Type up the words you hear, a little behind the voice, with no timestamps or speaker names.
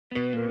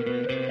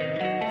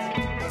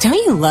Don't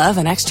you love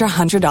an extra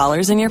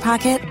 $100 in your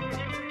pocket?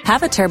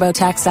 Have a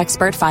TurboTax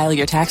expert file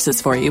your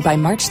taxes for you by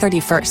March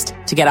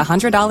 31st to get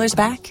 $100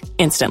 back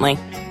instantly.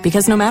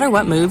 Because no matter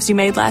what moves you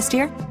made last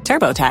year,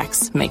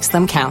 TurboTax makes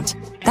them count.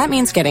 That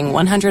means getting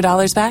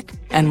 $100 back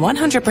and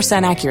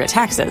 100% accurate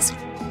taxes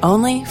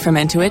only from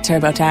Intuit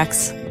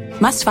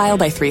TurboTax. Must file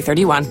by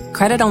 3/31.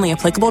 Credit only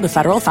applicable to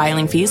federal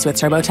filing fees with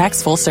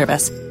TurboTax full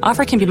service.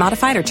 Offer can be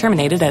modified or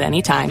terminated at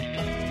any time.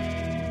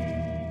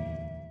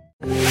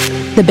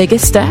 The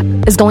biggest step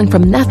is going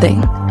from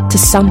nothing to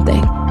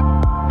something.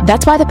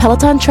 That's why the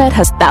Peloton Tread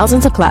has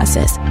thousands of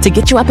classes to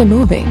get you up and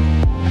moving.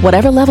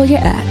 Whatever level you're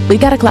at, we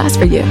got a class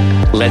for you.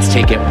 Let's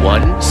take it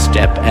one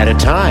step at a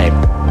time.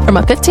 From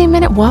a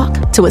 15-minute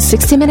walk to a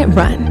 60-minute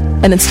run,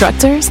 and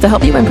instructors to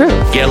help you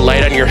improve. Get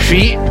light on your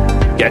feet,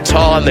 get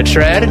tall on the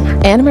tread.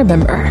 And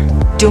remember,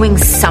 doing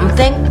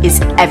something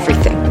is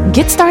everything.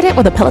 Get started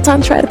with a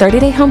Peloton Tread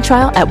 30-day home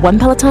trial at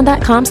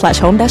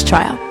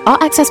onepeloton.com/home-trial.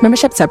 All access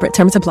membership separate.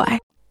 Terms apply.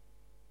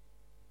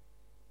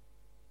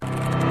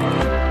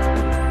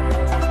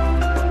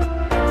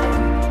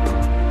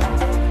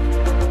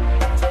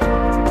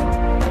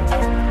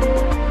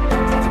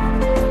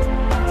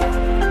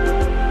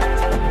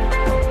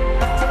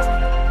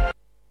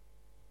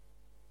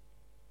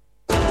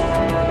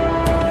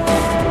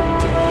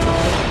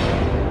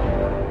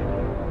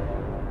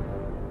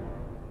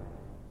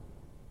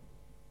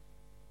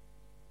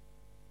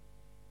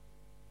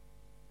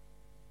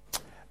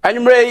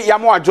 Anyway,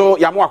 Yamo Ajo,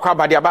 Yamo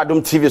Akwabadi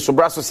Adom TV, so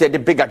Brasso said the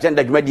big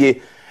agenda Gmedi,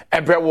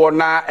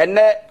 Ebrewana, and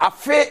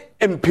Afe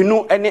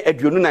Empinu, any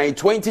Edununa in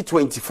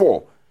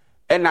 2024.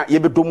 And I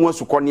Yebedumo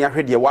Sukonia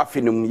Hedia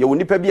Wafinum, you will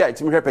nipabia,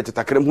 it's me repeated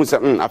Takrem who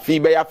said,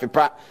 Afibe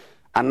Afipa,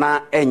 and na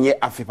enye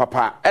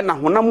Afipapa, and na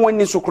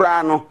Honamwani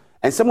Sukrano,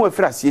 and some of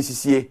Fras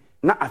CCA,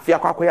 na Afia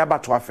Kwakoya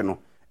Batuafino.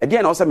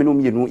 Again, also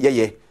Minum Yenu,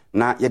 ye,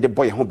 na ye the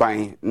boy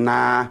Hobain,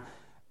 na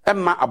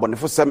Emma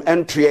Abonifusam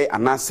entry,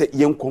 and I say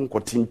Yonkon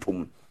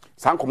Cotintum.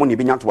 Sankomo ni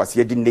binya to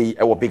wase di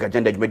e wo big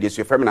agenda dwumadi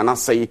so efrem na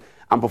nasai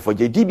ampofo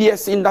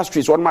DBS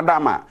Industries on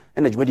madama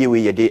na dwumadi we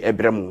ye de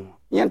ebremu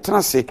ye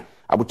ntena se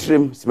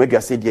abutrem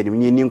simaduase de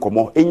ni ni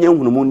nkomo enya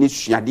hunumu ni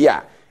suade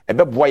a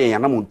ebeboa ye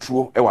yanam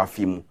ntuo e wa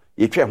afimu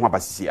ye twa ho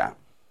abasisi a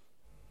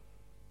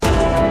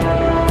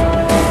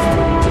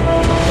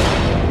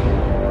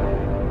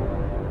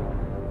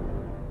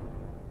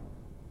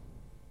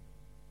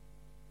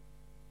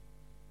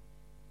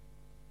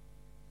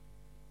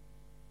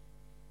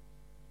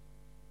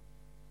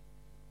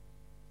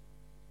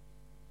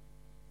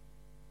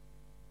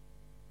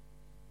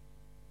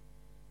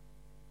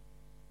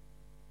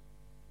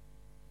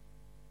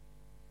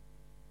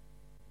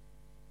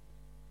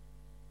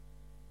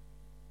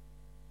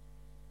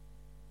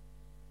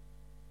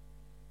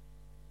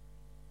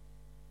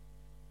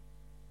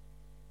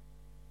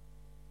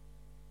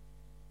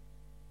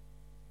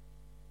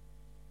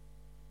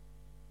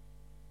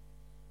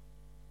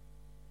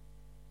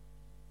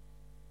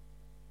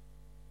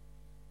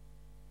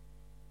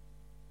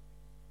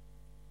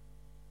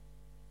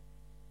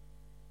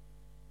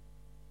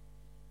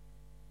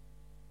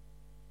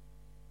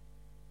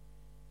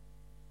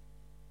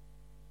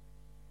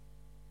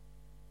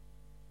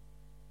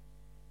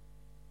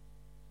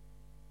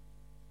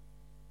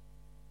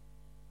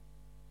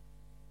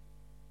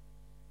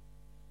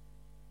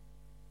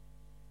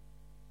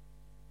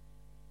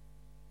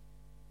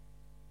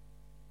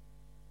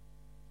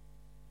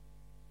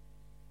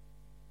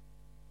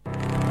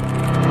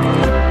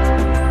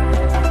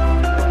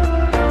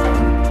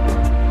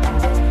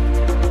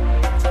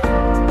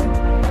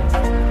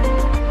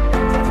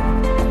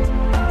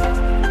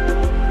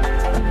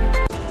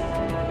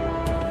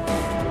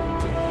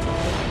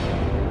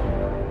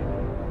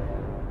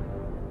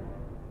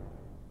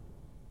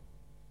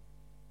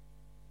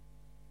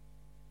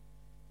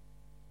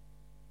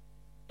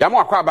Yamo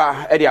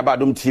Akwaba edi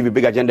Adom TV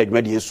big agenda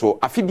dwumadi so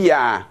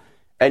afibia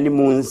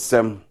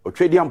animunsem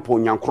otwedi ampo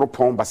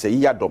nyankropon basa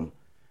yi Adom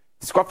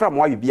diskofra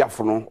mo ayi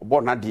biafo no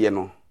obo na de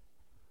no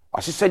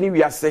ahyehyɛ ni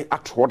wiase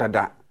ato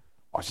dada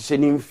ahyehyɛ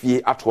ni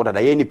mfie ato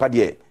dada ye nipa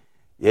de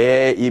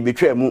ye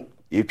yebetwa mu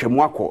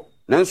yetwamu akɔ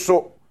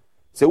nanso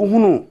se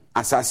uhunu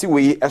asase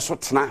wei eso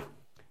tena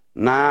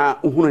na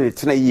uhunu ne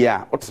tena yi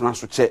a otena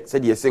so kyɛ se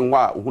de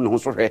senwa uhunu ho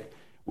so hwɛ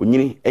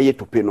onyini eye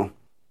tope no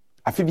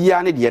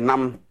afibia ne de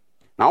nam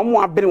na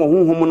omo abere wo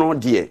honhom no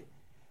de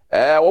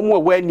omo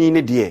awani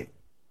ne de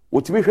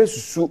wotimi hwɛ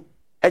susu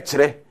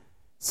kyerɛ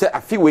se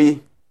afi wei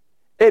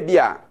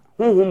ebia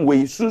honhom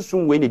wei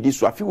sunsun wei ne di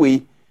so afi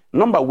wei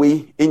number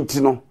wei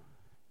enti no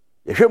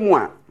yehwɛ mu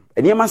a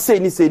eniema sei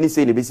ni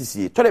ne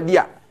besisi to da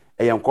bia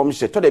ɛyɛ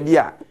nkomhye to da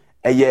bia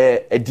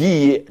ɛyɛ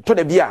adiye to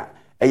da bia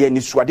ɛyɛ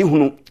nisuade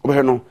hunu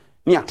obɛhɛ no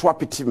ni ato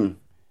apetim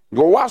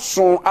go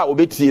waso a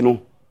obetie no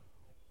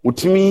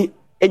wotimi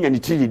enya ne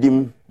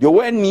tiridim de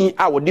wani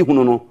a wodi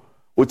hunu no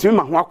wotimi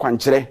ma ho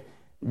akwankyerɛ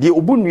de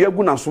obu nnua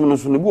gu na so no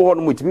so ne bu hɔ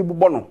no wotimi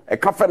bobɔ no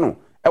ɛkafe no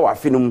ɛwɔ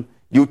afinum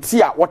de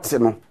oti a wote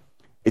no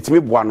etimi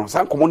boa no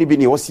san komo ni bi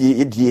ne wosie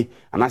edie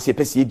anase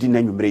pese edi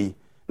na nwumre yi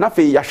na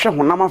fe yahwe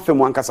honam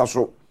afam ankasa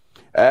so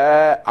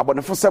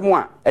abonefo semu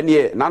a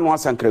ene na no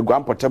asankra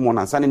guampotemo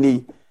na nsane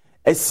ni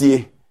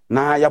asie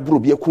na ya buru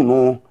bi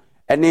akuno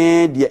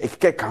ene de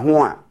ekeka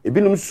ho a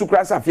ebinum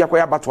sukura sa afia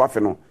koya bato afe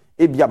no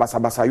ebia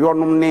basabasa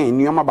yonom ne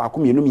nioma ba ko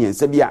mienu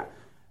miensa bi a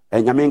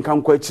nyame nka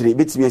nko akire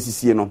betimi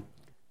asisie no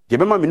de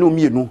bema me no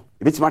mienu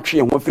ebetimi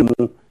atwe ho afiri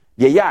mu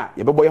de ya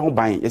ye bebo ye ho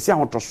ban ye se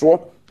ahotoso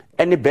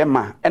ene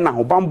bema ena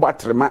ho bambo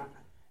atrema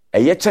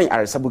eye chen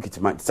aresabu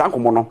kitima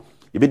sankomo no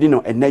ebedi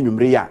no ena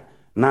nwumre ya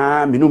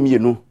na me no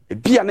mienu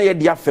ebia na ye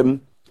de afam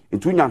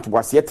ntu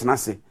nyantoboase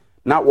yetenase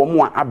na wo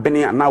mo a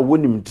abene na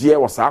wonim die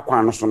wo saa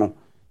kwan no so no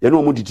ye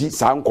no mo didi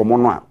saa nkomo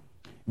no a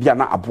bia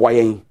na aboa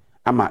yen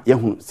ama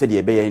yehu se de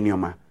ebe yen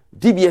nioma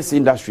DBS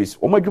Industries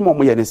o madwuma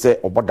mo ye ne se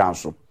obodan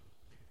so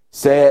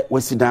se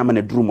wasidan ma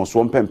na duru mo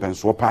so mpempen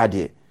so pa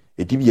de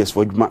DBS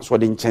for adwuma so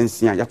de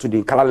nchense a yato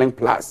de colorlink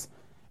plus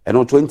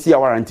eno 20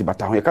 hour warranty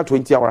bata ho ye ka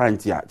 20 hour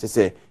warranty a che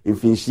se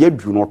mfinhie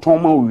aduru no ton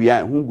ma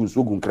wia hu gu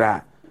so gu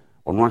nkra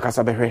ono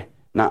akasa behwe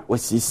na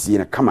wasisi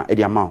na kama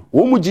edi ama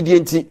wo mu gidie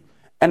nti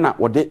ena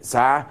wode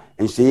saa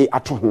enhye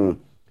ato ho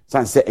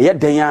sanse eye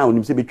dan a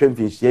onim se betwa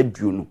mfinhie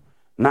aduru no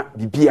na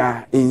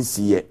bibia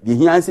ensiye de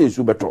hia se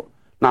nsu beto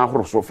na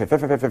ahoro so fe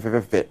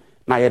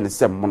na ye ne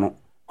sem no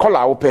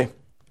kola wo pe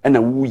ena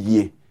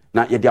wuyie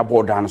na ye de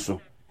abodan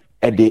so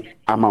ede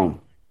ama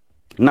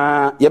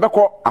na ye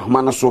bekọ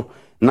ahoma no so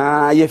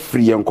na ye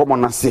free enkomo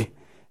na se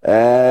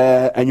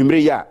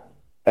anwumre ya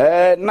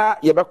na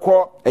ye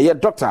bekọ eye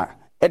Dr.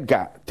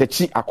 Edgar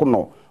Techi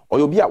Akono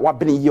oyobia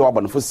wabene ye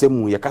wabonfo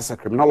semu ye kasa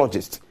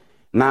criminologist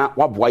na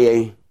waboa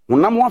ye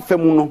honam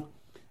wafam no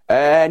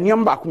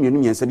niam ba ko mienu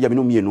nyensa bia me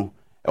no mienu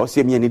o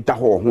se mieni da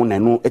ho na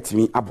no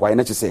etimi aboa ye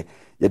na kyese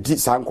ye di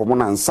sa nkomo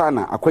na nsa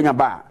na akwanya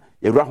ba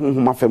ye wura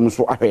honhom afam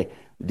so ahwe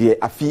de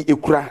afi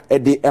ekura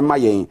ede ema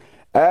yen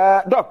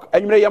doc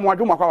anwumre ye mo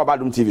adwuma kwa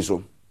Adom TV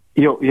so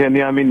yo ye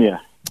ni aminia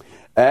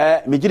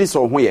me gidi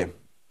so ho ye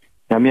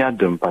ya mi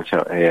Adom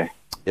pacha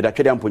ye da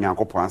twede ampo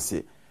Nyankopon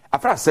ase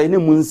afra sai ne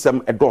mu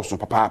nsem edoso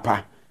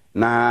papa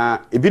na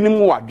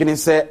ebinim wa dwene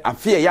se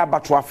afi ya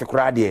abato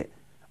afekura de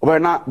obe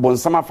na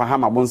bonsama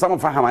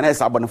fahama na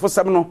esa abonefo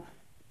sem no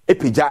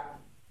epija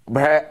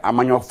be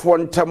amanyofo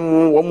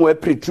ntam wo mo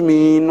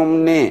apritumi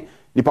nom ne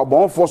nipa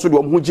bonfo so de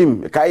wo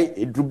hujim kai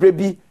edubre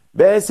bi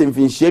be se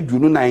mfinhie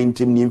dunu na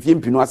ntim ni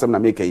mfimpinu asem na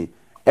mekai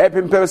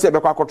epempem se be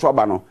kwa koto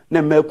aba no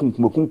na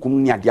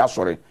makunkum ni ade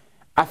asore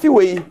afi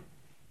wei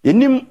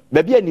enim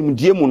baabi anim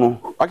die mu no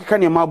akeka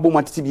ne ma bom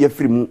atete bi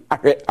afiri mu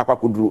ahwe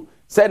akwakoduru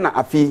se na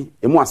afi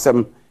emu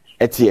asem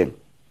etie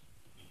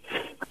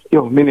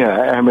yo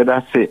minia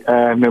meda se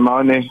me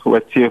maone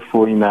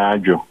watiefo ina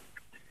adwo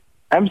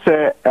am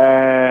se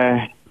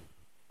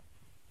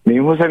me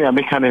hu se ya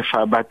meka ne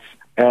fa but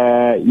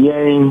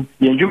yen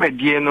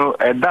dwumadie no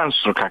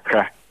dance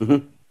kakra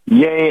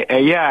yen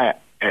eya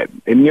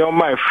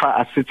enioma fa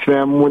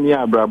asetena mu ni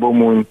abrabo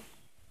mu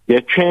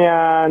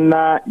yetwea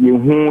na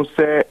yehu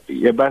se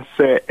yeba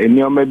se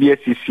enioma bi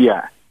asisi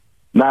a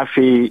na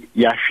afi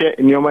yahwe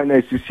enioma na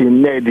asisi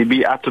na de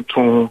bi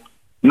atoto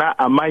na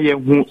amaye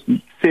hu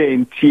se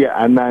ntia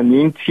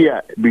anani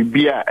ntia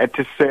bibia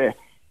etese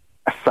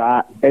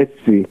sa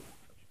esi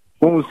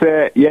hu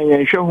se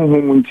yenhwe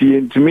huhum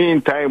ntie ntumi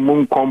ntai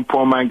mu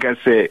kompo manka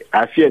se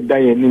afi eda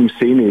yenim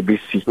sei na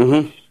ebesi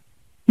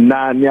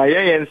na nya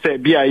yen se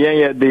bia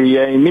yen de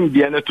yen nim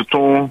bia na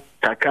toton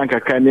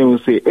kakra ne hu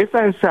se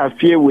esanse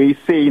afi we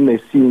sei na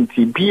si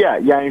nti bia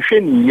yanhwe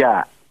ni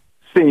ya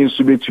sei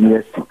nsu betumi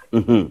asi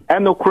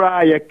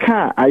enokra ye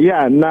ka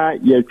aya na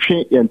ye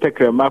twe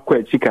yentekra makwa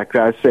achi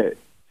kakra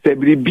se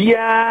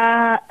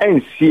bibia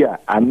ensia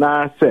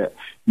ana se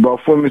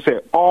bofo se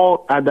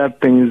all other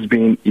things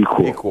being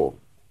equal.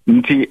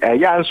 Nti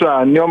ya nso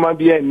a neoma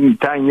bia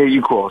ntanye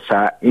equal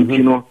sa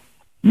nti no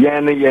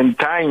yen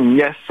time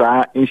yes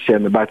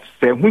in but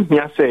se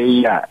hunya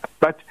say ya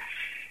but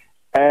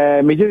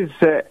me just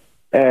say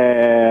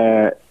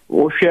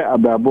o hwe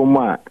ababo mu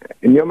a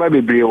neoma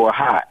bebre wo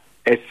ha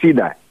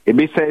esida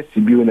ebisa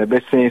sibiu na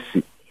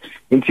besensi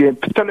nti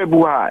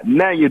petalebu ha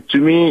na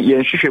yetumi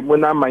yenhwehwe mu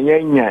na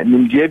manyanya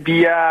nimdia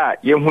bia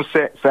yehu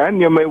se saa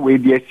neoma we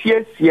dia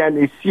sia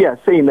na sia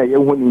sei na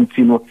yehu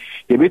nti no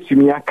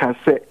yebetumi aka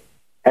se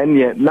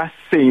ene na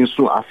sei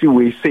so afi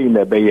we sei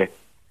na beye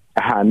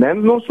aha na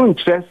no so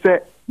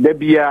nkyerese da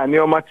bia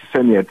neoma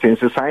tse ne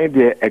tense san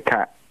de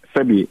eka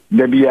sabi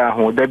da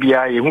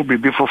bia yehu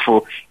bibi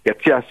fofo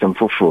yeti asem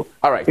fofo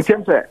all right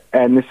itemse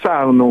ne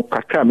saa no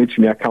kakra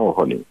metumi aka wo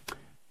ho ni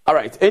all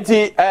right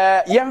enti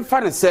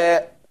yemfa ne se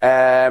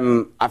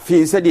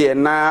afi se de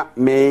na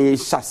me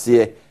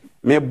hyase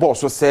me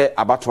boss se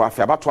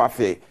abato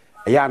afi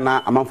ya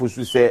na amanfo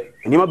su se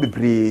nima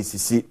bibiri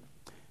sisi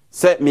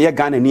se me ye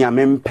Ghana ni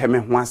amempeme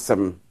ho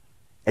asem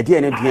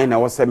ede ne de na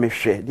wo se me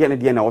hwe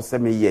de na wo se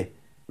me ye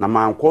na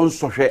manko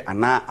nso hwe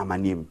ana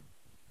amanim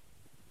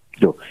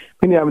yo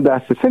when am da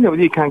se ne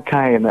wodi kan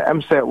na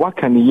am say what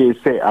can ye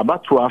say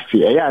abato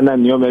afi ya na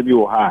neoma bi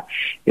wo ha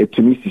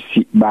etumi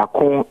sisi ba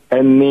ko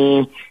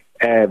ene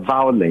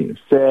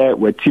violence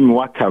wetim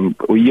wakam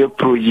oye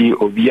proyi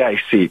obi I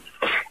say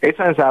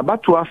esanse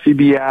abatu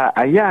afibia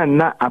aya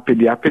na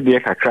apede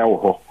kakra wo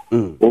ho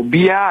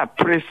obi a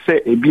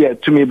presse ebi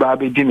atumi ba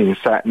be di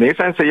nsa na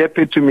esanse ye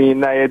petumi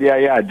na ye dia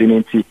ya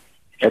adinti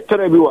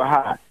etore bi wo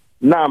ha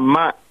na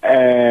ma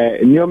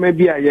nyoma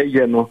bi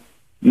ayeye no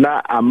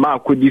na ama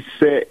akodi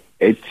se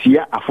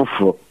etia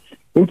afoforo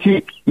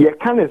nti ye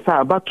kan sa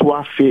abatu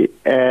afi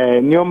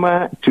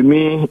nyoma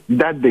tumi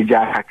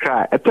dadeja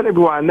kakra etore bi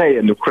wa na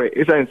ye nukre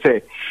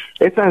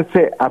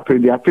esanse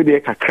apede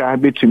kakra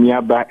betumi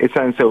aba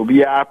esanse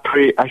obi a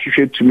pre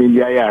ahwehwe tumi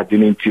ya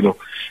adinti no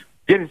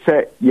yet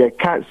say ye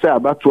can't say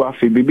about to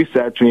afi bibi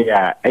sa tun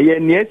ya eye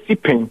ne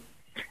sipen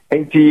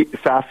enti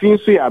safin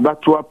so ya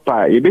abatu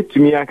apa ye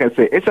betumi aka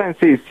say esan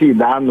say si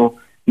da no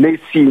na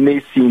si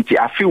nti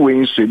afi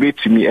we so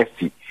betumi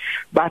asi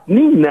but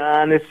ni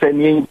na ne se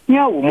ne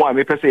ya wo mo a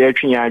me pese ye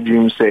twen ya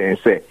adwum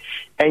say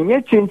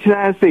enye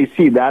chinchina say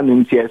si da no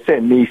nti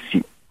say na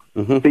si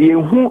se ye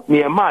hu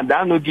ne ma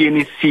da no die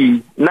ni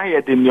si na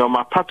ye de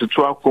nyoma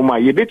patoto akoma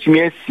ye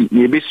betumi asi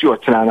ye besi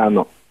otena na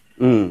no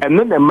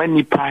no na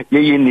manipa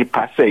ye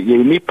nipa say ye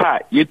nipa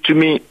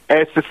yetumi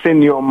esese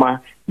nioma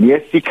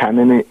ye sika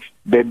ne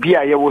baby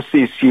a ye wo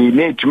say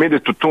na etumi de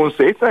toton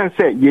say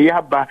say ye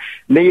yaba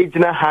na ye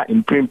gina ha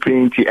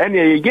imprint ene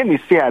ye ye ni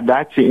say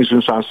adachi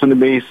nsunsanso no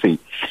be say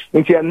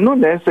nti no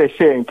na say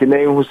share nke na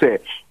hu say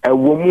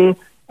ewo mu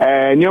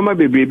nioma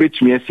bebre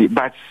betumi asi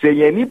but say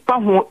ye nipa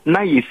ho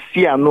na ye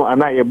si ano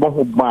ana ye bo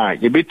ho ba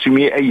ye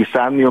betumi ayi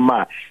sa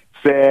nioma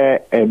se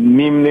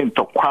mimne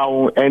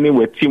ntokwawo ene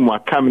wetim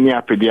wakam ni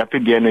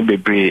apede ne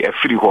bebre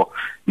afiri ho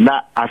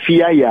na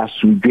afia ya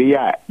sudwe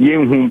a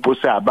yenhu mpo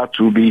se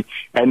abatu bi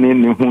ene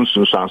ne hu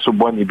sunsanso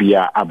bone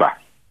bia aba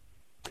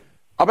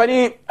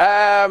abani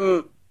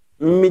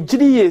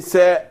migiri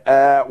se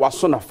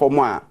waso na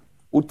fomo a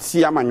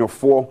uti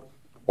amanyofo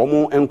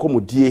omo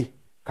enkomodie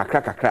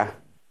kakra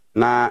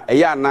na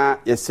eya na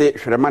yese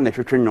hwerema na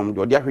hwetwe nwom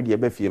de odi ahwede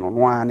eba fie no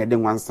no a na de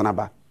nwansana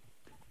ba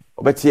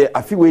obetie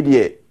afi we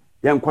de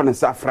yankwa ne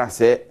safra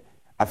se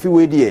afi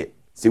we de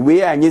se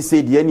we anye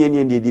se de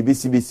ane de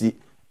bisi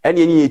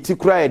ane anye ti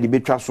kura de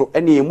betwa so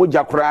ane ye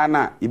moja kura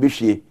na ye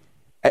behwie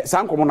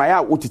sankomo na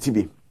ya wotiti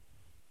bi.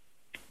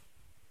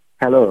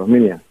 Hello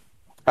Minia.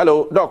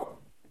 Hello doc.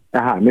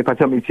 Me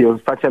pacha me ti o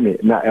pacha me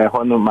na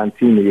hono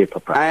mantini ye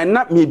papa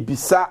na me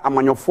bisa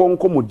amanyofo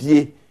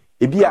nkomodie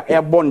ebi a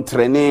ebo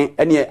ntrene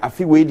ane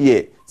afi we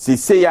de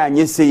se ya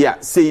anye se ya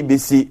se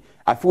bisi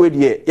afi we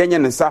de yenye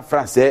ne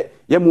safra se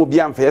ye mo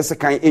bia mfa yese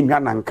kan enwa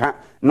nanka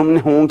nom ne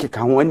ho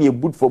nkeka ho ane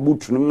boot for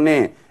boot nom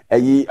ne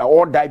ayi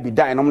all die be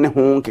die nom ne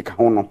ho nkeka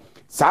ho no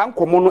saa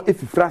nkomo no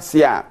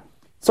efifrase a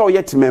so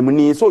ye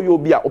temamuni so yo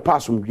bia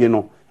opasomdwe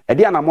no e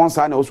de anamon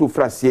saa na oso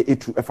frase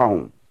etu efa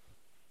ho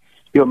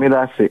yo me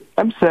da se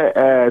am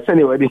se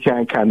ne wadi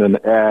kan kanon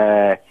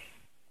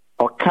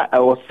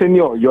o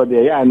senior yo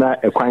de ya na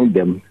ekwan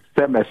dem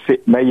se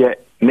meye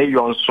ne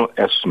yonso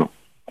esno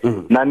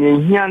na ne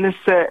hia ne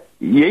se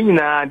ye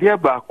nyina de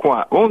ba ko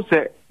a won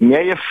se ne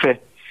ye fe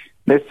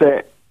ne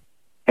se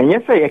enye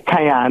se ye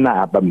kan ya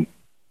na abam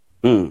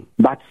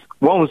but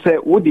won se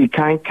wodi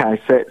kan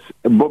se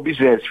Bobby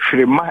says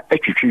frema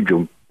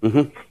atwitwidwom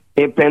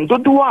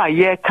ependodo a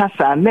ye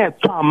kasa na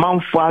eto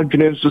amanfo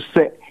adwene nso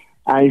se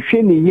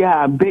anhwe ne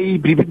ya bei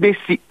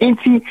bibesi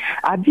enti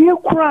ade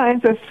kura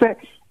se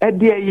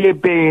ede ye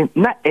be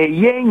na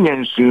eye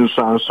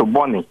nyansunsanso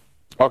bone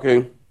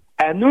okay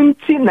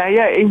enunti na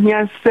ya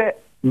ehia se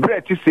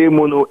breti se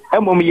mu no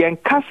emom yen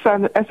kasa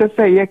no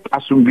esese ye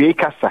asumdwe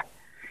kasa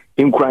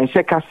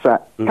inkuranshe kasa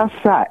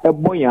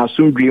ebo ya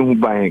asumdwe hu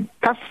ban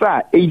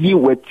kasa eyi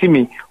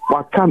watimi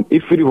wakam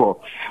efiri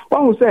ho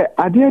wahu se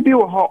ade bi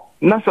wo ho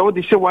na se wo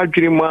de hye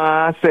wadwiri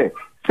ma se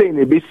sei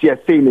ne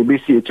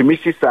besi to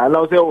misisa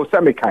na se o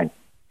samekan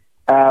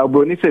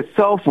broni se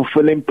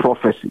self-fulfilling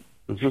prophecy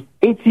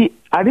eti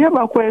ade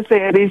ba ko se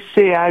ye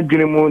se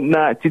adwiri mu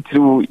na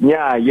titiriu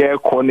nya ye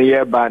ko ne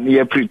ye ba ne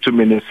ye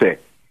pretumi ne se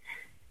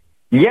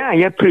yeah,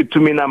 ye pre to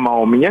me na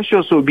ma me ye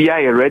sure so be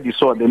I ready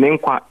so the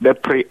nkwa be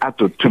pre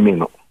ato to me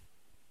no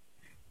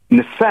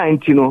ne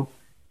santi no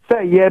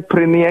say ye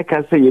pre ne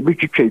ka say ye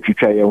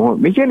bitwitwa ye ho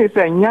me je ne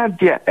say nya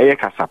de ye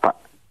kasapa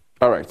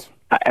all right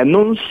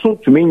eno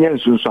nso to me nya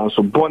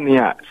nsunso bone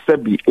a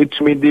sabi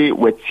etumi de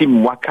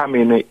watim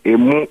wakame ne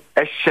emu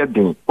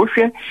ehyeden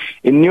ohwe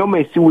enioma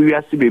esi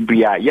wiase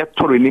bebria ye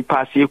toro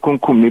nipa ase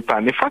kunkum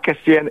nipa ne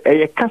fakese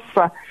ye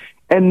kasa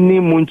eni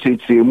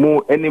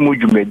munchetremu eni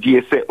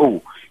mudwumadie se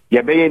oh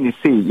yebeye ni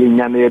sei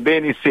yenyane yebeye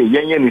ni sei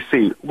yenye ni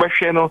sei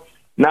wehwe no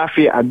na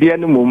afi ade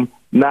no mum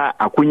na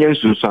akonya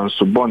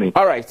nsunsanso bone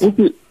all right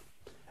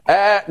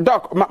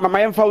doc ma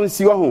yemfa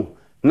wonsi wo ho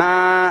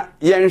na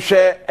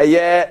yenhwe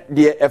eye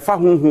de efa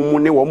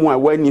honhom ne wo mu a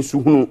wani su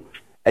hunu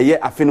eye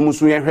afenum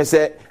so yenhwe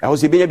se eho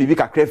se benya bibi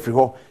kakra firi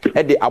ho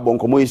e de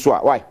abonkomo yiso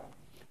a why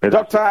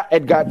Dr.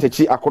 Edgar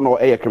Techi Akono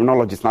eye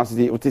criminologist na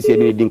se otisi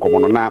ne di nkomo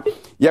no na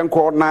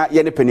yenko na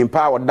ye ne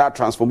penimpa wo da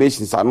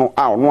transformations ano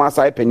a ono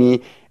asa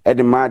peni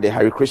Edema the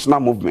Hare Krishna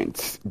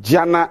movement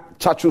Jana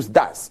Chachus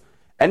Das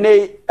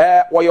ene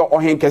woyo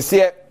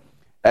ohenkese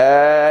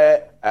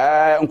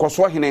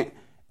nkoso hene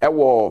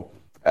ewo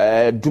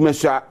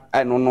dumesua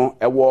eno no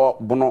ewo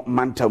bono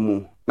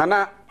mantamu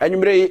nana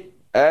anwumre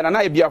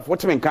nana ebiafo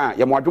temenka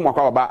ye mo adwum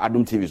akwa baba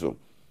Adom TV so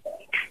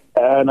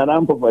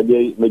nana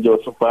mpofade mejo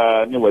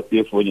sofa ne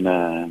watiefo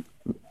nyina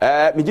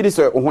mejidi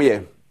so ho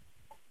ye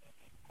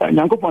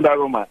nyankopon da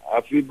Roma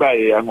afi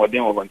bae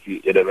ahoden wo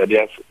banti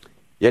yedabade afi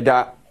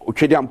yeda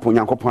otwedi ampo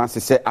nyankopon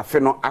asese afe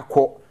no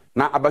akọ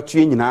na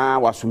abatue nyina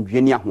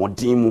wasomdwe ni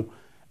ahoden mu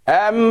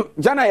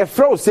jana ye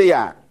fro say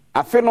ya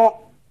afe no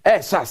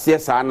sase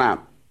sa na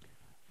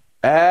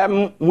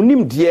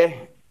munim de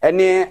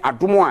ene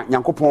adom a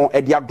nyankopon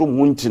edi adom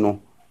mu nti no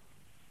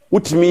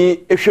utimi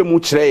ehwemu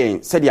kire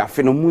yen se de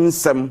afe no mu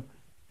nsem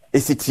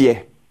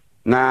esitie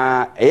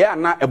na eya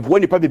na ebo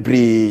nipa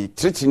bebre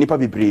triti nipa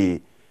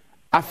bebre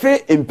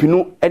afe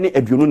empinu ene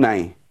aduonu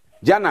nan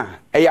jana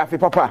eya afe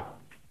papa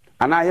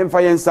ana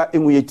yemfa yensa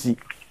emu yeti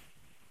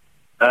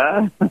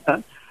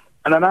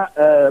anana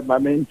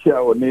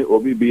mamentia one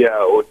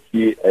obibia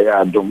oti eya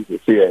Adom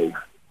se ye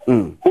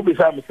ubi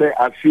sam se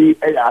afi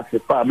eya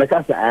asepa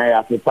meka se eya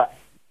asepa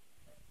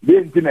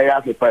de nti na eya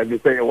asepa be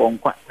se won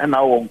kwa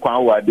na won kwa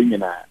wa de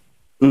nyina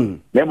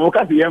na mo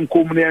ka se yen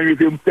kom na yen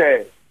fem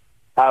se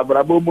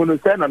abrabo mu no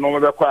se na no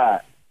be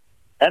kwa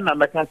na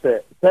meka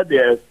se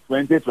de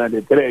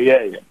 2023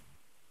 ye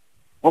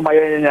mo ma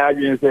yen nya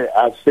adwin se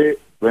afi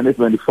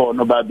 2024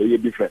 no ba be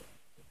different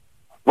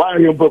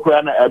one him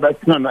pokora na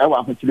ebetin no e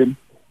wa hochilem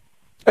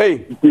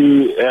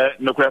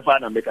no krefa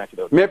na make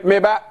it me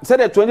ba said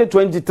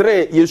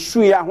 2023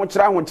 yesu ya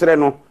hochira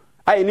no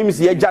ayi nim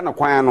si ya na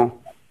kwan no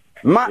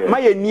ma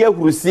ye ni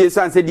ahurusie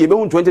san se de be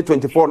hu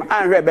 2024 no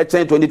anhwe be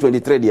chen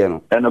 2023 de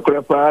no no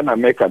krefa na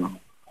make no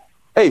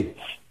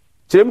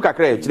chirem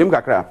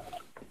kakra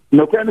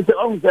no kwen se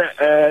on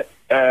se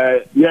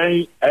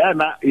yan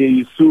na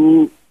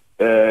yesu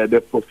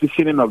the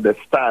positioning of the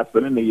stars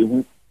when you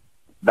hu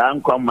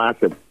dan come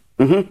massive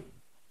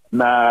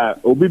na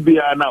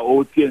obibia na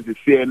otiense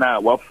say na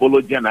wa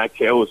follow jana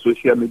ke o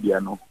social media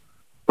no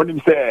when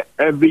him say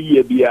every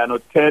year bia no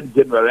 3rd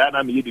January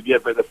na me be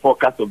the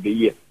forecast of the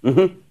year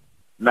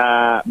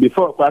na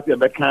before class e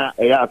beka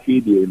e ya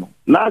feed no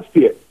last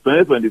year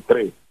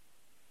 2023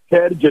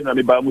 3rd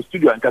January ba mu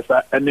studio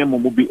ankasa ene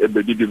mu bi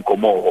ebedidi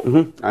nkomo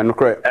ano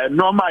correct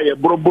normal ye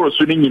brobro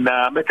so ni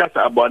nyina meka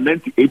sa about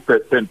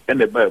 98%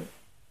 and above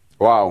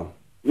wow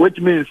which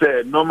means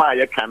normal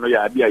ye kan no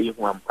ya bia ye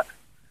hu ampa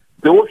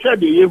the wo share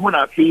the yehu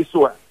na fi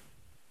so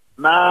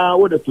na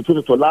wo the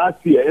to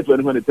last year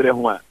 2023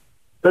 ho a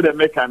so the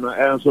make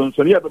no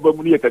so ne baba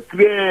mu ne ka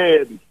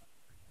create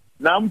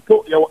na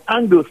mpo your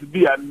angles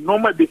be a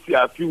normal be see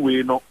afi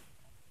we no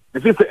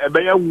if you say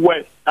ebeya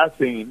west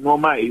asing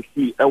normal e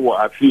see e wo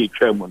afi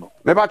twam no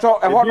me ba cho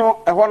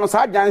ehɔ no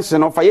sa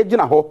junction no fa ye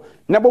gina hɔ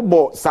ne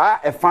bobɔ sa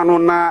efa no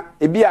na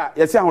ebi a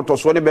ye se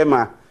ahotoso ne be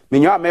ma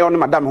menyo a me no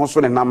madam ho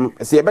so ne nam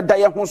se ye beda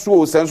ye ho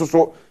so o senso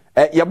so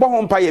ye bɔ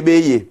ho mpa ye be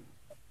ye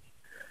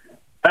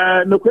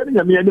no kwani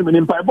nyame ani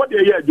meni mpa body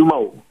ye adwuma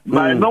o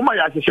by normal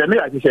ya hyehyɛ ne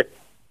ya hyehyɛ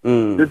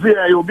the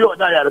say you be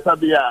oda ya resa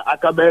be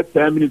aka be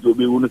 10 minutes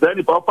obi wu no say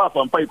ni papa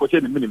pampa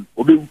ikoche ne minim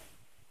obi wu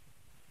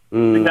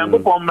nyango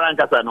pomran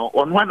kasa no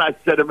on wana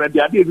hyehyɛ de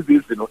media de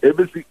ezi no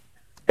ebesi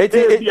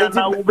eti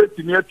na wo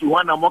betimi atu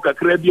wana mo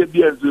kakra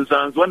bia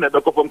nzunsanzo na be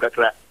kopom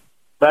kakra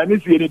ba ni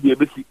sie ni de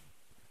ebesi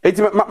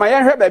eti ma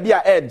ye hwɛ ba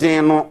bia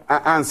den no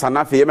ansa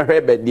na fe ye me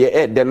hwɛ ba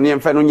de den no ye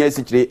mfa no nya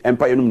sikire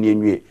empa ye no mu ne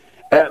nwie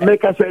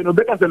make us say no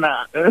because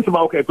na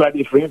nsema okay to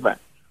the free van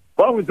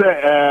what we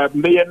say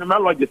me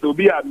numerology so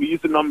be a me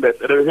use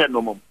numbers e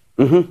no mom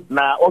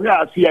na o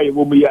ga afia ye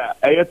mom ya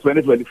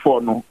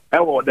 2024 no e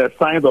wo the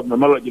signs of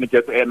numerology no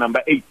just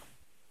number 8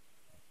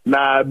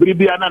 na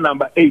bribia na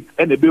number 8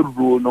 and e be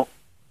rule no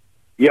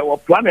ye wo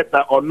planet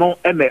or no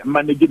and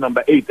manage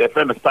number 8 e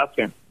friend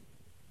Saturn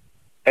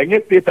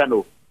enye Satan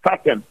no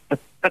Saturn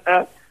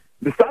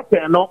the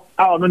Saturn no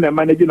a no na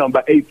manage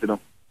number 8 no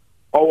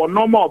or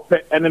normal pe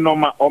any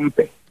normal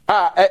ompe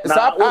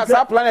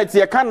sa planet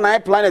ye can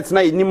 9 planets na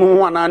yinim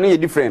ho ana no ye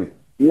different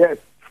yes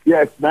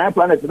 9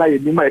 planets na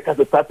yinim e ka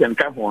Saturn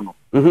ka ho no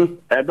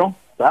no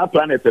sa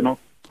planet no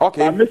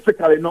okay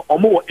mystically no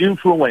omo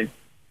influence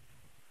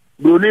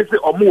bruni say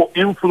omo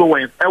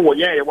influence e wo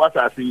ye what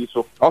asị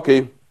so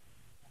okay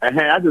as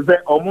I say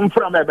omo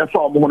mfra ma be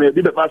so omo no e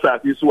bi be pass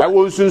asị so e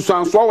wo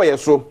nsunsanso wo ye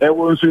so e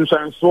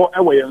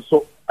wo ye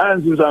so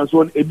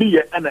ansunsanso e bi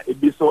ye na e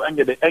bi so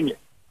enye de enye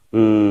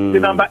the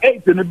number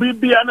 8 and the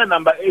BB and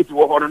number 8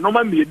 were on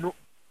normal menu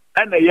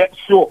and a yet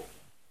sure.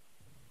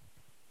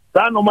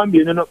 That normal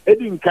menu no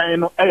edin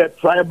kind of a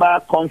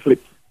tribal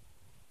conflict.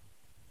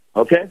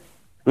 Okay?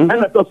 And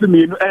that also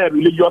mean a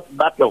religious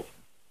battle.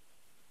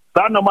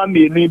 That normal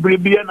menu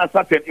BB and a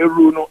certain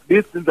no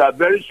these things are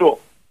very sure.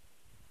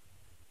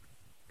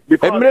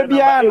 Because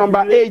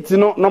number 8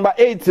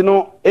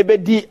 no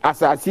ebedi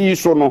asasi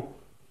so no.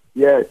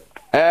 Yes.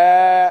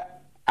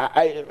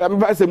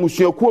 I say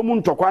musuakuo mu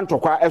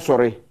ntokwa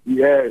esore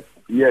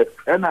yes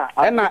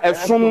ena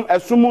esum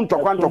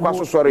ntokwa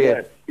so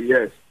sore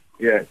yes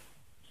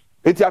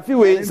Eti afi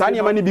we sa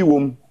ne mani bi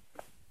wom.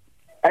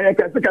 I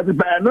can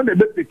no the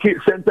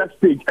best center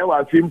stage I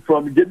was him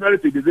from January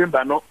to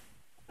December no.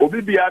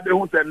 Obi bia be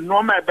hu say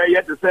normal be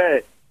yet to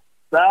say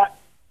that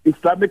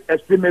Islamic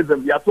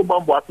extremism ya to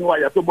bomb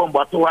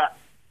atowa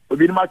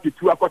obi ma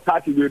kitu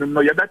akota ti we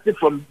no ya that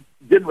from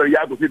January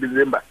ya go to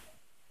December.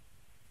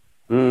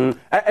 And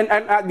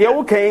the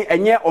okay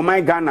enye o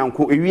my Ghana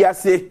nko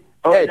ewiase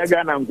oh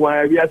Ghana nko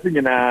ewiase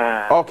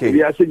nyina okay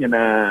ewiase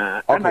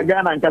nyina na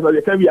Ghana nka so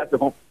ye ka wiase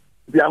ho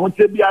bia ho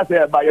te bia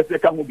se ba ye se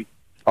ka ho bi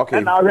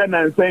okay na we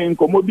na saying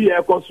komo bi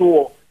e ko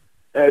so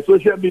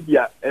social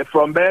media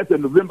from there to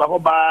November ho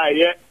ba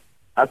ye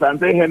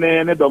asante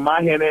hene ne do ma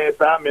hene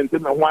sa mente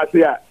me ho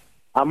ase a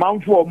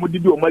amanfo o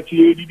mudidi o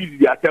machi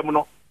didi atem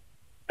no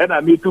and I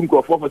meet to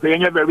for say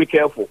you're very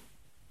careful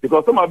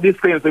because some of these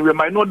things we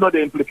might not know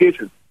the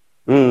implications.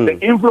 The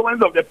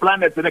influence of the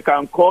planet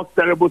can cause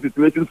terrible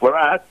situations for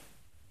us.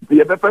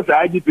 The purpose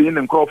IGP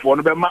in Crawford,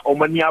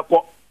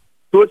 Omaniako,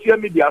 social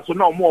media, so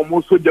no more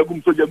so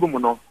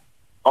jagum no.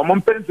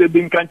 Omon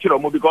being country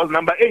because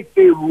number 8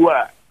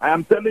 I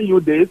am telling you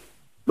this,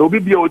 no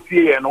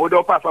BBOTA and order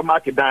of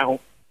market down,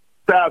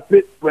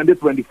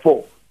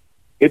 2024.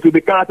 It will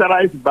be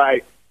characterized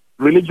by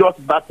religious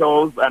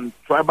battles and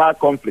tribal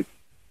conflicts.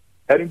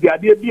 And the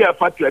idea be a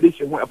fat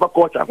tradition, a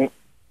culture.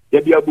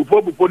 There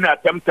before na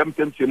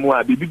attempt mu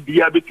a bibi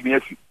bia betumi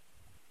afi.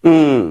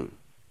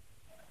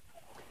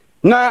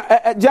 Na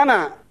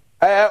Jana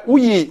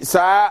we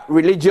sa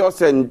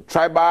religious and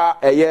tribal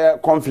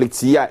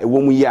conflicts here e wo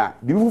mu ya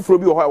bibi fufuro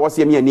bi wo ho a wo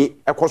se me ani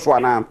ekoso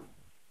ana.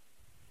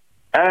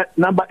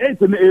 Number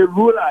 8 no a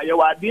rule a ye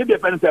wa de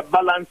defense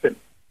balancing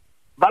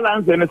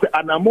is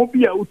anamo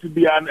bia utu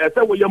bia and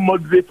say we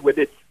moderate with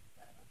it.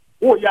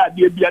 Oh yeah,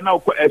 de bia na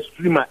ko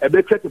extreme e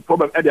be create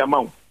problem at the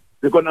amount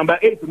because number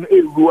 8 no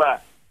a rule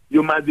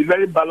you must be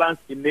very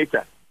balanced in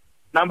nature.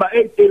 Number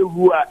 8, a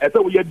rule, as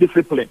a way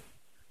discipline.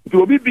 It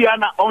will be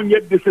beyond only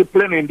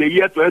discipline in the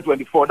year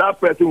 2024. That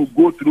person will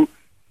go through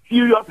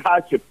serious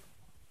hardship.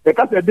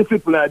 Because a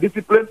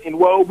discipline in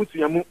what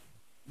discipline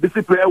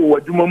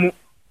discipline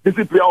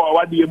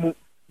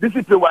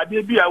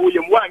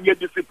one year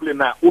discipline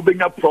now will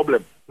bring a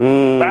problem.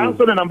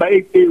 Also the number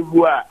 8, a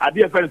rule, a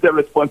different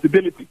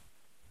responsibility.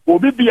 Will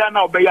be beyond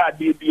now,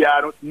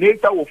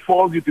 nature will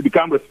force you to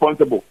become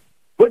responsible.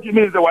 What you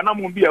mean is that one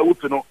am be a wood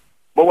to know,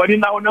 but what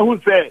in now who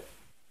say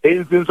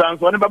in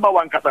instance one about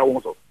one kata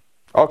also.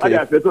 Okay.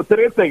 So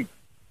 3 things: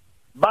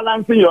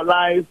 balancing your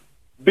life,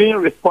 being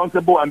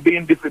responsible, and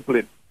being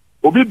disciplined.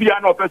 Obi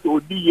biano person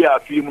odi here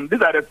film.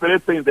 These are the 3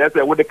 things that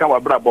say what they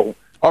come brabo.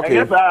 Okay.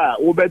 Yes,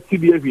 obi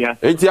TBA here.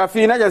 Enti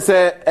afi na je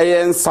say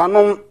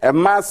ensanom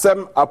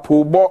emasem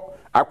apobo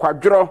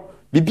akwadro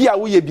bibia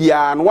wo ye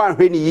bia no wan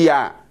hwe ni yi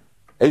a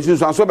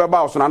ensunsuanso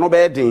beba so na no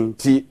be den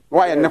ti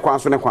wa ye ne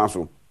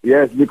kwanso.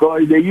 Yes,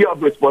 because in the year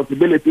of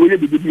responsibility, you'll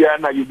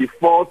be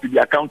forced to be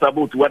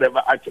accountable to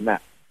whatever action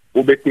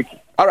will be taken.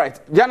 All right.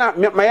 Jana,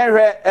 my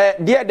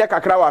dear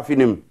Decacra wa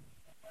finim.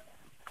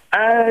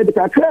 The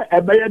Kakra,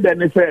 a better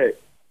than say,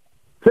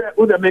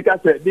 Maker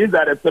said, these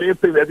are the 3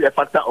 things that you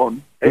factor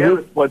on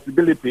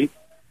responsibility,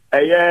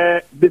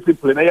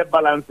 discipline,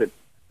 balancing.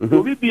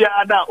 So we be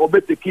other or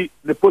better keep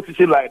the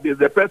position like this,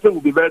 the person will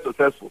be very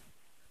successful.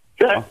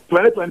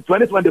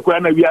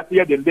 2020, we are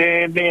here,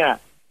 then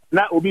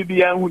now obi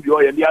bia hu the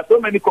oil. There are so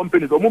many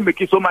companies who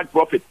making so much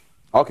profit.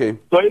 Okay.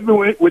 So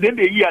even within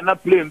the year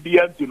not playing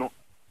bia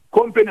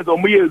companies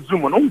who use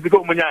Zoom no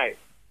go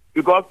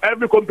because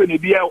every company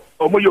bia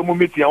omo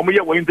meeting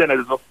omo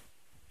internet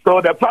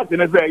so the fact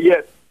is that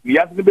yes we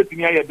have to be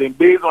here then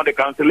based on the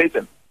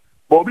cancellation.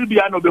 But obi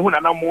bia no be hu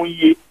na mo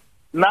ye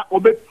na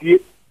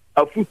obetie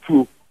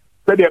afutu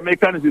so the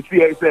Americans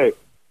see say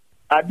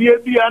adie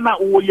bia na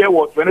wo ye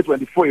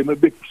 2024 you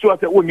be sure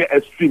say wo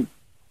extreme.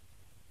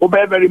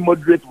 Obe very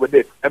moderate with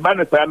it.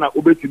 Ebana sayana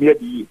obe tumi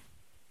adi.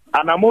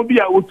 And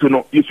amobia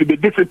utuno, you should be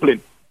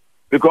disciplined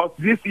because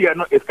this year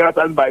is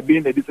characterized by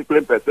being a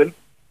disciplined person,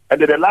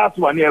 and then the last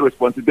one here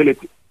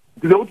responsibility.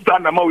 Because utu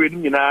na ma we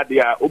ni na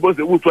dia obo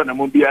se utu na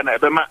mobia na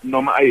ebema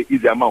normal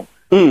easy amount.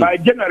 By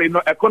January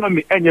no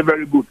economy any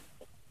very good.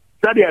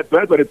 Study at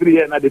 2023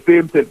 year na the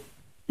same thing.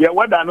 Yeah,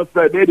 what are not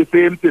they the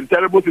same thing.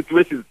 Terrible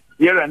situations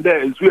here and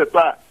there. Is we are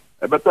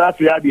better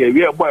we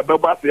are boy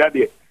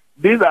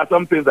these are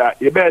some things that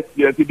you best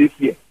experience this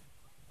year.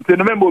 So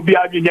remember, be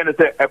arguing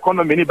say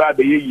economy ni bad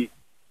year.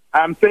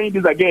 I'm saying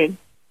this again.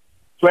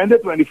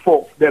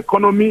 2024, the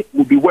economy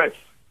will be worse,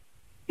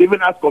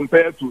 even as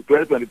compared to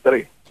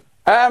 2023.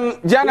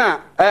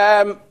 Jana,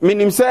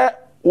 minim say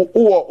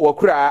wo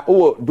kura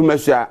wo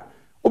dumasua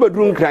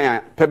obedru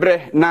nkran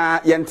pebre na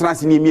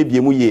yentrance ni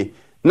miebie ye.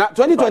 Na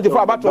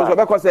 2024 abato so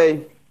be ko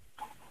say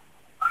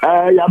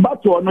ya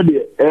bato no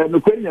de no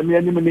kwenya me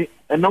anim ni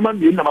normal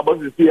me na maboss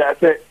see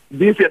say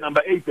this year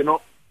number 8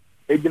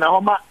 ejina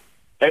homa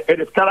it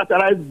is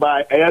characterized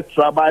by a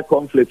tribal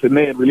conflict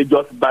and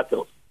religious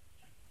battles.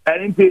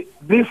 And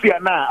this year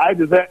now I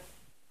say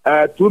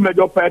 2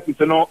 major parties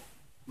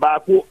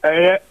baako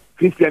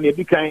Christian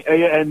edikan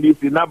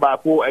NDC na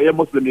baako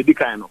Muslim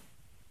edikan no.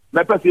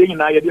 na pese yin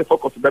na ye dey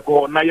focus be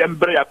ko na ye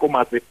mbre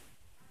yakomase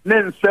ne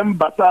nsem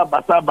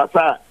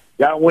basa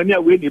ya wani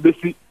awe ni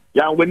besi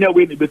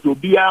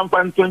obi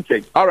amfa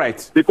ntonche. All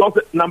right, because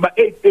number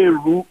 8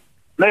 rule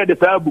na ye dey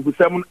say bubu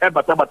sem e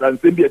bata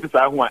nsem bi e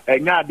tisa ho a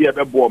enya ade e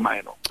be bo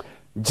man no.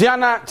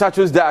 Gianna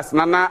Chachus Das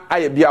nana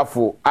aye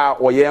biafo a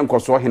oye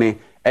nkoso hene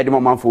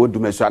edimo manfo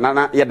dumesu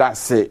nana yeda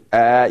se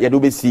yedo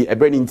besi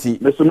ebrani nti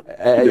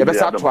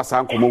yebesa to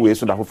asan komo we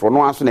so da foforo no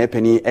aso na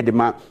epani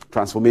edema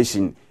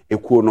transformation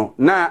ekuo no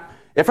na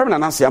yefam na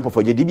nanse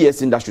ampofo je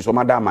DBS industry so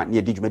madama na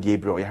yedi dwumadi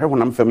ebro ya hwe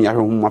honam fam ya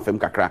hwe honam fam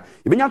kakra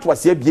ebenya to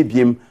ase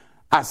abiebiem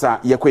asa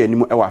yekoya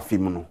nimu ewa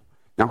afim no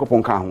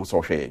yankopon ka ho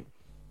so hwe.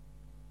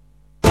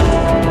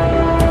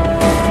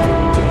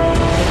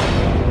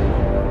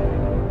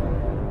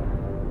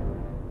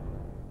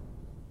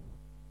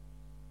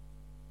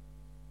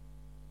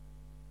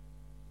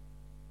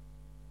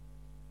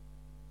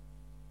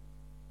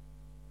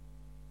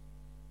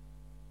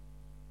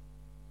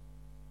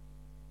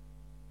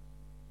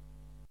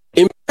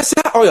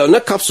 Impressa oil na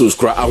capsules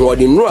kura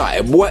ahwode nura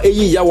eboa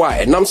eyi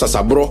yawa enam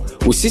sasabro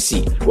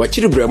osisi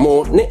wachiri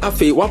bremo ne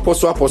afi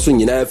waposo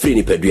nyina free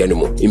ni padua no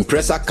mu.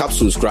 Impressa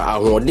capsules kura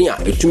ahwode a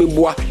etumi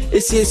boa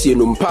esiesie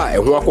no mpa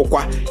eho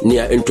akokwa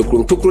ne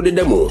ntokro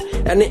dedemu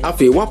ene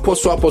afi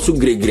waposo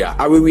gregra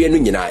awewie no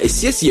nyina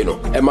esiesie no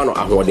ema no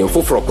ahwode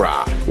mfoforo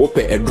kura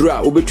wope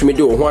edura obetumi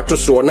de wo ho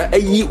atoso na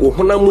ayi wo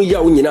honamu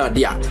ya wo nyina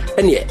ade a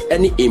ene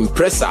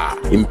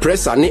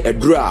Impressa ne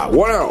edura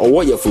wona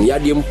owo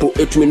yafunyade mpo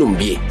etumi no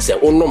mbie se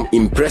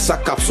Impressa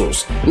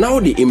capsules. Now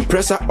the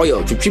Impressa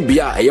oil to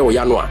tribia a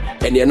yano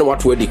and the what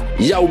wedi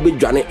yaw be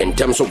dwane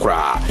entem so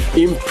kra.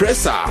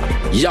 Impressa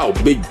yaw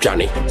be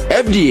dwane.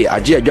 FDA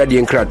aje adwade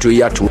enkra to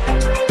yato.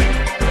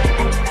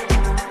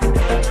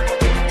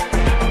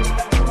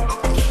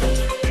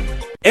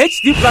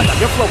 HD Plus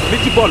abefo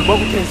community ball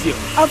bogu kensie.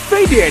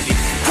 Afade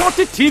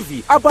 40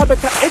 TV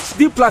ababeka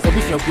HD Plus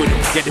abusua gono.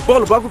 Get the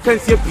ball bogu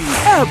kensie bi.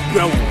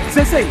 Brown.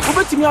 Say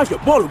obetimi ahwe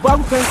ball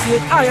bogu kensie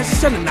a ya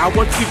hye na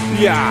awon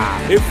TV a.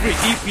 Every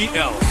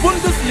EPL,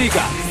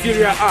 Bundesliga,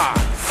 Serie A,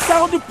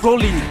 Saudi Pro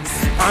League,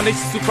 Spanish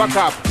Super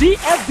Cup,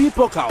 DFB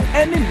Pokal,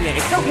 and in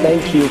here.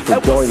 Thank you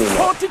for joining us.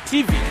 40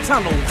 TV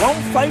channel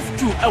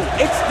 152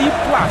 HD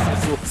Plus.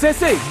 So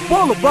say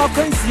ball bogu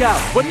kensie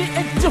when the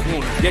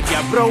ejehun get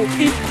ya bro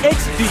in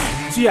HD.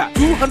 Tia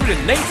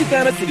 290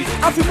 Ghana cedis.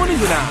 Afi money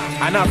na.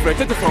 And I'm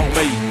protected from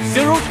me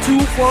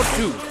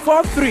 0242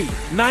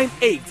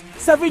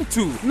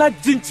 439872 na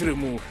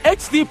jinchiremu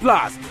HD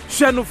Plus.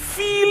 Shano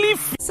feely.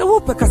 So wo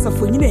pekasa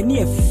for nyina ni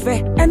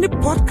efe. Any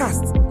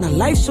podcast na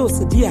live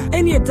shows dia.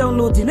 Any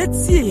download in it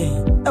see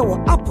ewo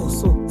Apple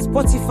so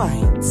Spotify,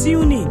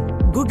 TuneIn,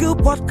 Google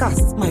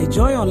Podcasts, My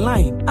Joy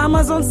Online,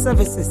 Amazon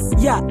Services,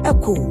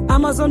 Echo,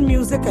 Amazon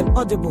Music and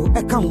Audible,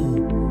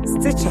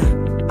 Stitcher,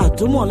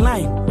 Adom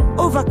Online,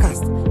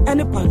 Overcast,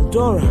 and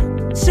Pandora.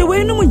 She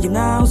we no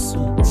nyina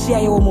so. She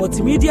ayo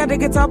multimedia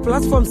digital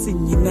platforms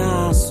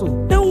nyina so.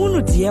 Na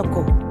wonu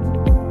dieko.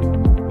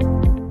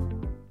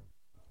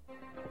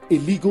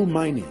 Illegal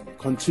mining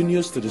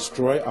continues to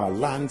destroy our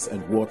lands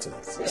and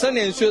waters.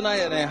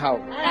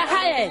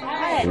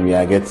 We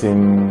are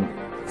getting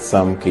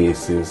some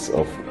cases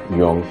of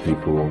young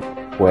people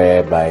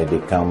whereby they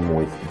come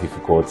with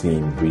difficulty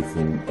in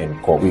breathing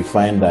and cough. We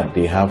find that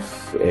they have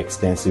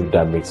extensive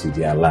damage to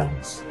their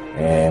lungs.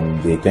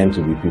 They tend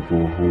to be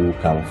people who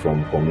come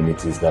from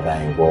communities that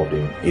are involved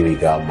in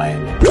illegal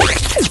mining.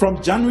 From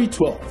January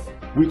 12th,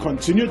 we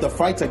continue the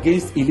fight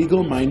against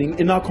illegal mining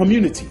in our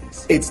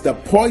communities. It's the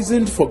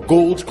Poisoned for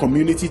Gold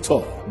Community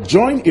Tour.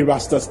 Join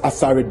Erastus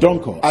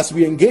Asaredonko as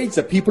we engage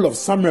the people of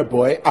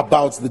Samreboy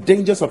about the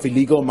dangers of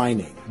illegal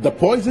mining. The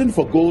Poisoned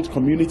for Gold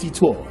Community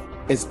Tour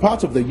is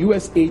part of the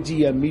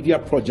USAGM Media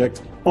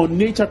Project on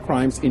Nature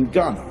Crimes in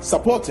Ghana,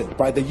 supported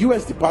by the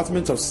U.S.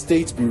 Department of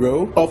State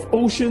Bureau of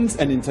Oceans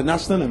and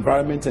International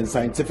Environment and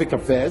Scientific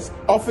Affairs,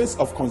 Office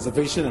of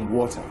Conservation and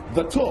Water.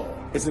 The tour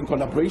is in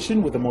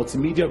collaboration with the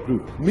Multimedia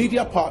Group.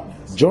 Media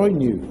partners: Joy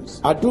News,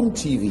 Adom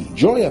TV,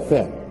 Joy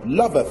FM,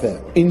 Love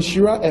FM,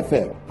 Insura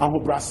FM,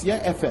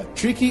 Ahobrasia FM,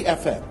 Tricky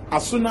FM,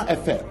 Asuna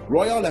FM,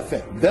 Royal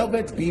FM,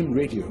 Velvet Beam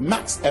Radio,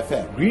 Max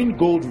FM, Green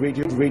Gold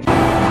Radio.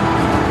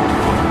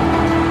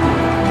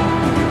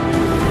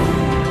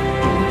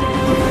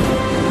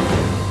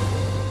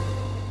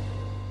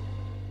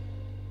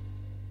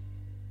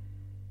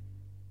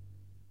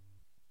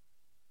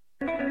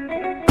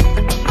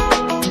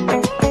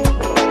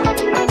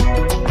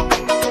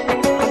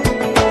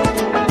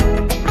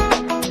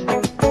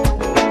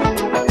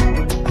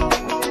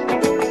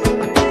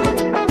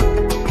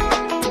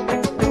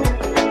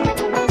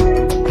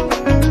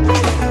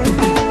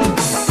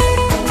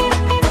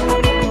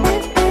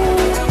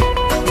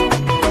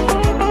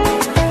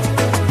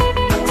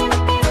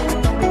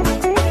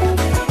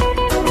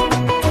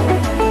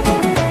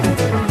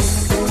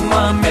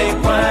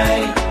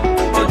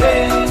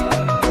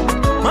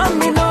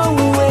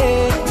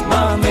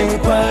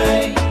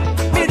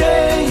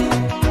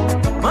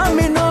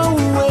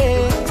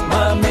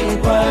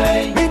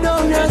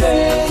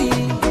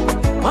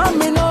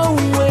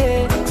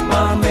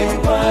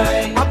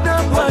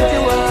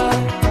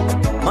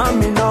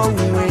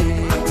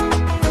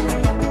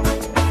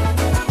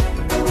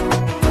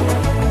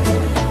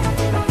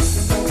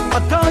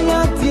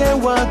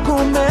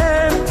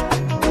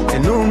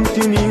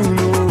 something you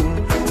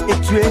know.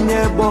 It's when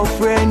your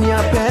boyfriend,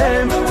 your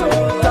pem.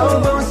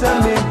 Thousands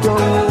of me go.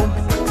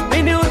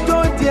 When you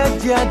don't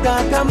get your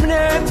data,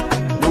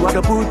 no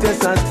one put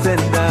us at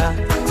center.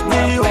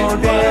 Me all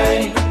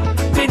day,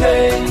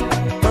 today.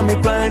 For me,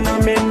 plan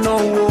on me, no.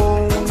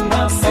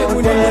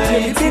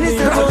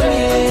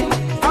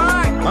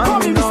 Call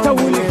me Mr.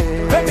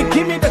 Willie. Baby,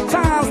 give me the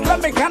chance. Let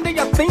me handle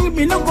your thing.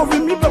 Me no go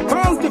remove the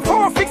pounds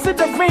before I fix it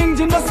the range.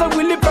 You know, so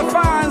Willie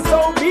fine.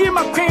 So be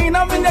my queen.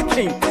 I'm in the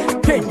king.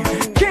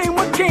 King,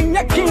 what king?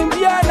 Your king,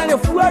 Biana, your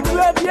food,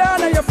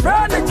 Biana, your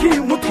friend, the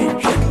king, what king?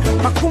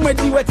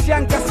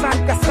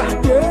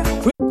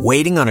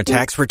 Waiting on a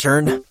tax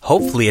return?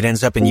 Hopefully it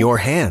ends up in your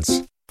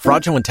hands.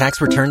 Fraudulent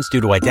tax returns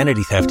due to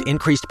identity theft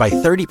increased by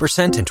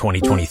 30% in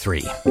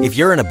 2023. If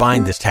you're in a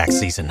bind this tax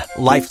season,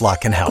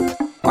 LifeLock can help.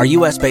 Our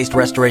U.S.-based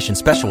restoration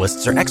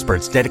specialists are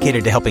experts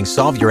dedicated to helping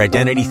solve your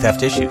identity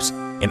theft issues.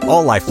 And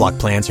all LifeLock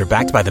plans are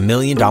backed by the $1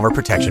 Million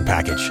Protection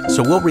Package.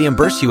 So we'll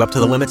reimburse you up to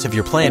the limits of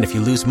your plan if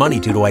you lose money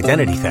due to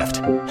identity theft.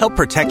 Help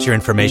protect your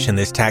information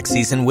this tax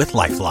season with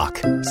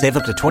LifeLock. Save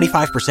up to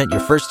 25% your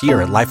first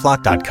year at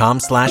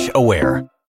LifeLock.com/aware.